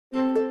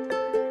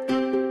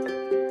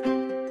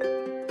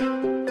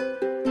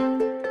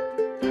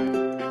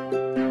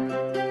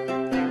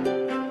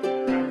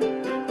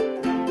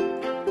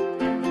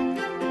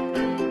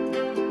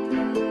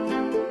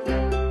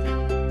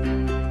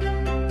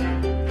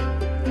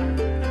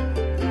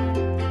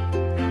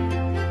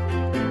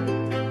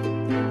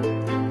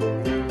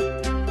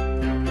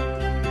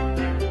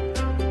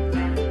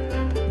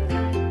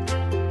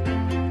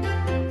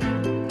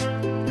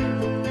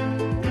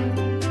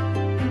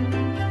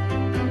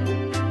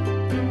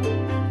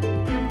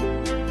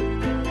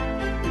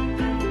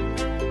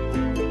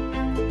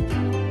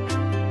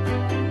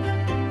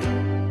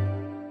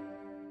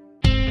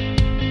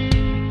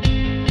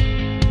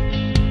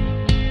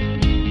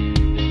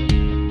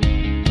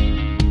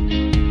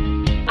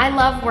I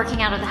love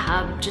working out of the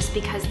hub just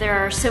because there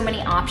are so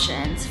many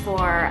options for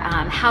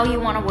how you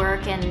want to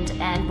work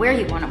and where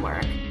you want to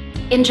work.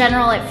 In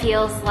general, it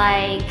feels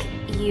like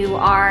you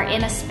are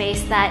in a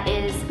space that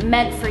is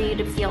meant for you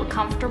to feel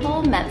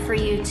comfortable, meant for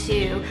you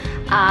to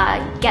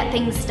get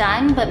things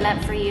done, but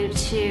meant for you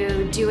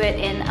to do it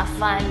in a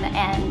fun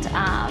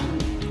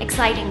and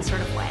exciting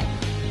sort of way.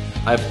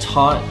 I've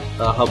taught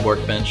a hub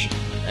workbench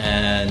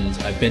and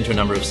I've been to a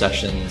number of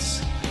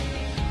sessions.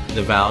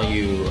 The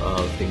value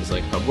of things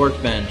like hub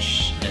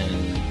workbench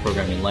and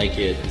programming like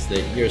it is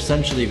that you're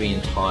essentially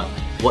being taught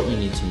what you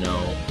need to know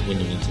when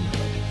you need to know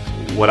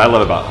it. What I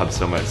love about Hub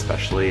Soma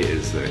especially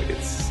is that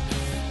it's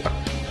a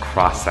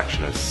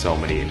cross-section of so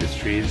many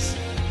industries,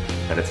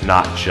 that it's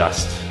not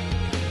just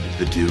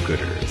the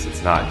do-gooders,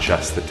 it's not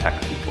just the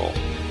tech people.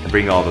 And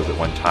bringing all those at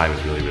one time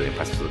is really, really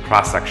impressive. So the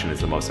cross-section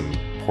is the most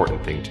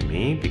important thing to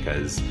me,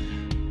 because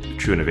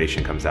true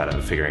innovation comes out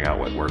of figuring out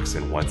what works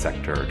in one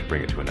sector to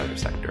bring it to another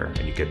sector,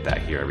 and you get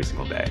that here every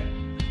single day.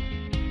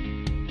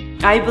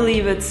 I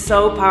believe it's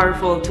so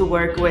powerful to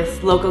work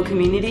with local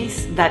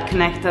communities that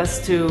connect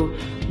us to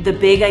the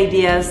big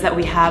ideas that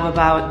we have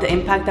about the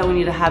impact that we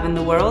need to have in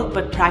the world,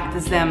 but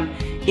practice them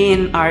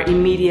in our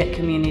immediate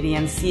community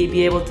and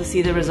be able to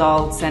see the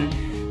results and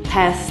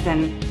test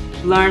and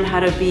learn how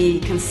to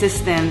be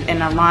consistent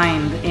and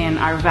aligned in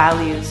our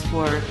values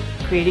for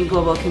creating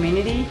global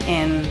community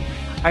in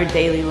our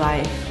daily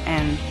life.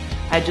 And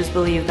I just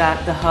believe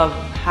that the Hub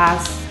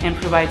has and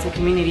provides a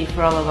community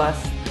for all of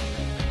us.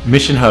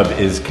 Mission Hub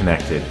is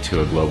connected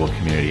to a global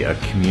community, a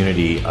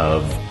community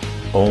of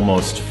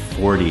almost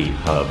 40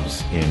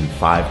 hubs in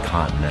 5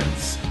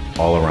 continents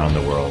all around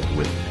the world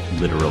with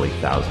literally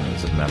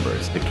thousands of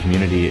members. The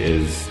community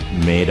is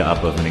made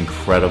up of an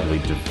incredibly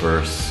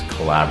diverse,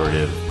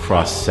 collaborative,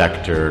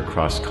 cross-sector,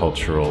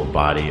 cross-cultural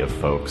body of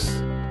folks.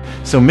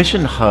 So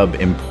Mission Hub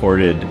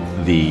imported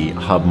the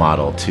hub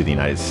model to the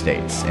United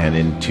States, and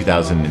in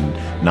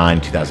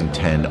 2009,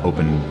 2010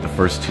 opened the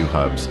first 2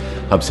 hubs.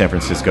 Hub San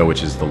Francisco,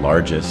 which is the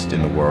largest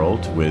in the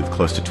world with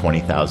close to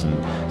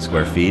 20,000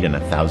 square feet and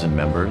 1,000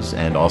 members,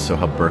 and also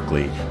Hub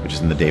Berkeley, which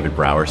is in the David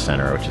Brower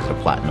Center, which is a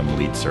Platinum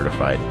LEED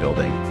certified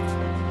building.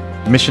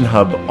 Mission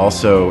Hub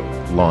also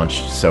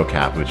launched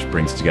SOCAP, which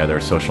brings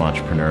together social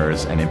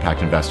entrepreneurs and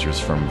impact investors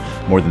from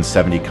more than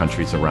 70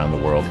 countries around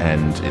the world,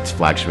 and its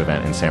flagship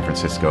event in San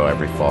Francisco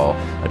every fall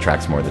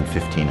attracts more than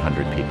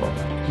 1,500 people.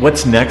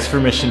 What's next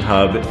for Mission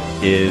Hub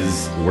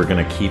is we're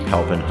going to keep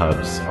helping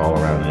hubs all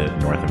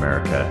around North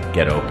America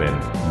get open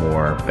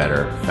more,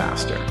 better,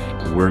 faster.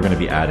 We're going to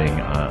be adding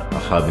a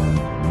hub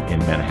in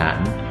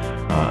Manhattan,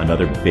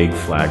 another big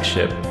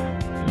flagship.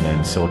 And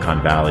then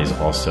Silicon Valley is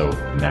also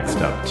next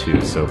up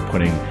too. So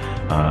putting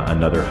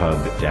another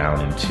hub down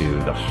into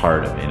the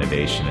heart of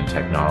innovation and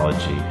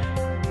technology.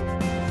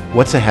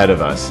 What's ahead of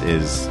us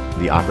is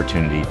the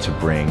opportunity to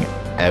bring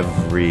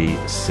every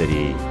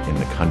city in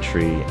the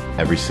country,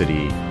 every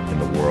city in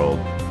the world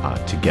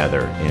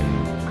together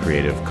in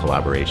creative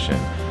collaboration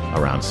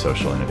around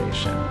social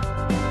innovation.